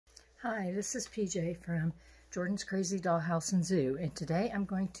Hi, this is PJ from Jordan's Crazy Dollhouse and Zoo, and today I'm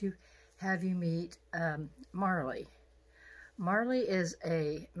going to have you meet Marley. Marley is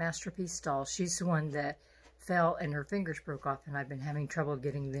a masterpiece doll. She's the one that fell and her fingers broke off, and I've been having trouble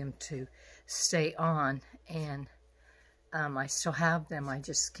getting them to stay on, and I still have them. I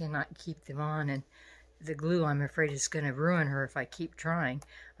just cannot keep them on, and the glue, I'm afraid, is going to ruin her if I keep trying.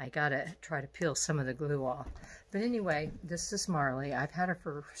 I gotta try to peel some of the glue off. But anyway, this is Marley. I've had her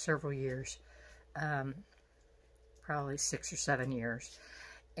for several years, probably 6 or 7 years.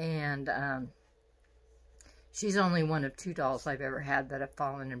 And she's only one of 2 dolls I've ever had that have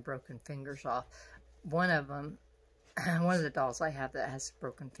fallen and broken fingers off. One of them, one of the dolls I have that has a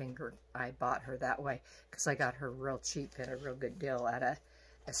broken finger, I bought her that way because I got her real cheap at a real good deal at a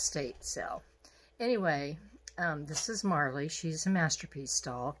estate sale. Anyway, this is Marley. She's a masterpiece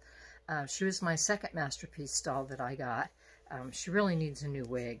doll. She was my second masterpiece doll that I got. She really needs a new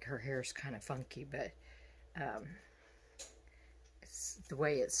wig. Her hair's kind of funky, but it's the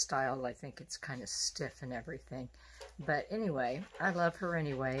way it's styled. I think it's kind of stiff and everything. But anyway, I love her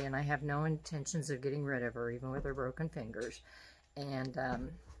anyway, and I have no intentions of getting rid of her, even with her broken fingers. And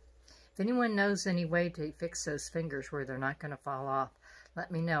if anyone knows any way to fix those fingers where they're not going to fall off, let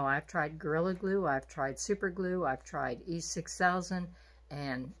me know. I've tried Gorilla Glue, I've tried Super Glue, I've tried E6000,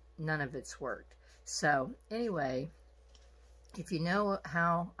 and none of it's worked. So, anyway, if you know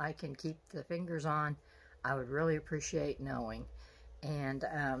how I can keep the fingers on, I would really appreciate knowing. And,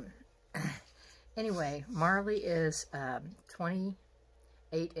 anyway, Marley is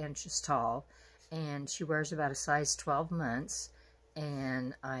 28 inches tall, and she wears about a size 12 months,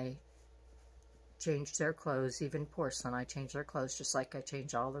 and I changed their clothes, even porcelain. I changed their clothes just like I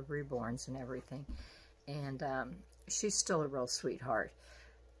change all the reborns and everything. And she's still a real sweetheart.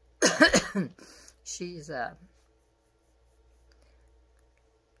 She's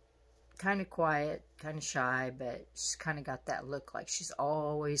kind of quiet, kind of shy, but she's kind of got that look like she's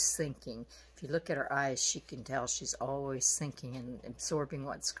always thinking. If you look at her eyes, she can tell she's always thinking and absorbing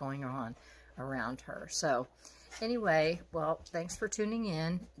what's going on around her. So anyway, well, thanks for tuning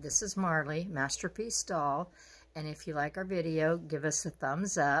in. This is Marley, Masterpiece Doll. And if you like our video, give us a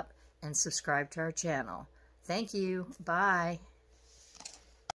thumbs up and subscribe to our channel. Thank you. Bye.